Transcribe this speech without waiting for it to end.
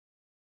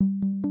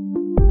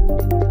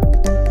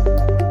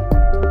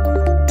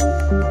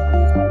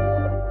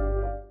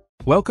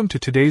Welcome to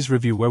today's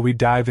review where we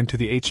dive into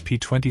the HP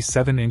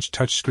 27-inch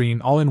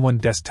touchscreen all-in-one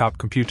desktop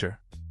computer.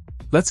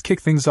 Let's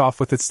kick things off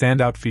with its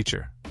standout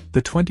feature,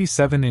 the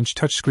 27-inch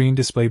touchscreen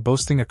display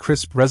boasting a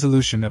crisp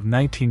resolution of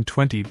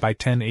 1920 by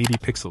 1080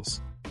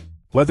 pixels.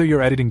 Whether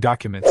you're editing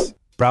documents,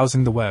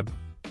 browsing the web,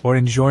 or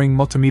enjoying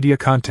multimedia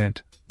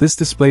content, this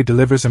display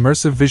delivers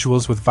immersive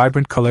visuals with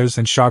vibrant colors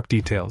and sharp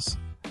details.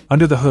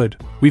 Under the hood,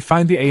 we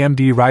find the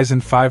AMD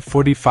Ryzen 5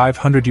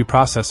 4500U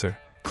processor,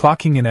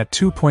 clocking in at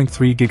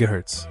 2.3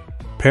 GHz.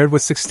 Paired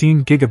with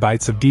 16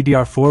 GB of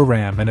DDR4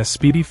 RAM and a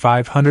speedy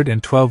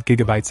 512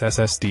 GB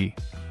SSD.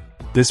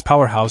 This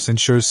powerhouse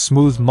ensures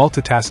smooth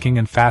multitasking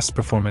and fast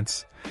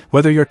performance,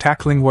 whether you're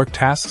tackling work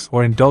tasks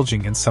or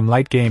indulging in some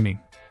light gaming.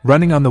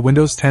 Running on the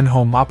Windows 10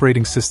 Home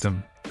operating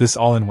system, this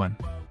all-in-one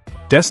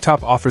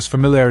desktop offers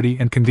familiarity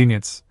and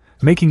convenience,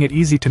 making it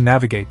easy to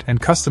navigate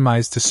and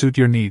customize to suit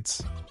your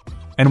needs.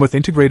 And with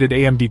integrated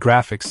AMD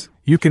graphics,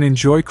 you can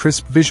enjoy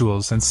crisp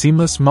visuals and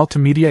seamless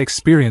multimedia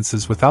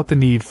experiences without the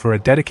need for a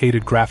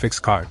dedicated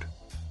graphics card.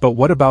 But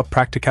what about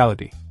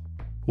practicality?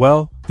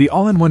 Well, the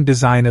all-in-one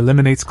design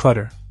eliminates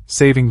clutter,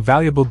 saving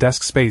valuable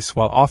desk space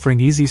while offering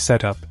easy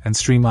setup and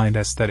streamlined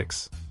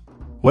aesthetics.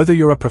 Whether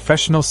you're a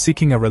professional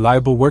seeking a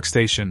reliable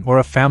workstation or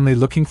a family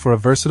looking for a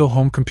versatile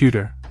home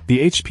computer, the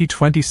HP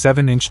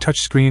 27-inch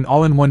touchscreen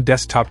all-in-one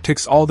desktop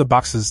ticks all the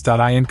boxes.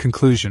 In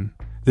conclusion,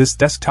 this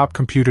desktop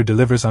computer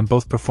delivers on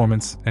both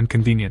performance and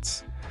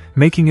convenience,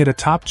 making it a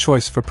top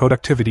choice for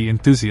productivity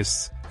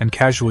enthusiasts and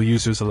casual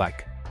users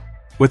alike.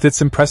 With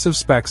its impressive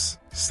specs,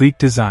 sleek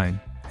design,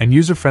 and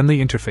user-friendly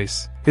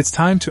interface, it's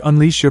time to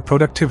unleash your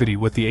productivity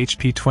with the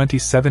HP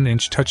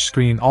 27-inch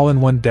touchscreen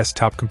all-in-one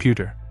desktop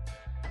computer.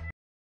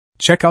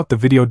 Check out the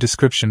video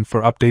description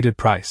for updated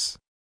price.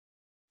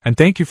 And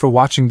thank you for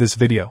watching this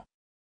video.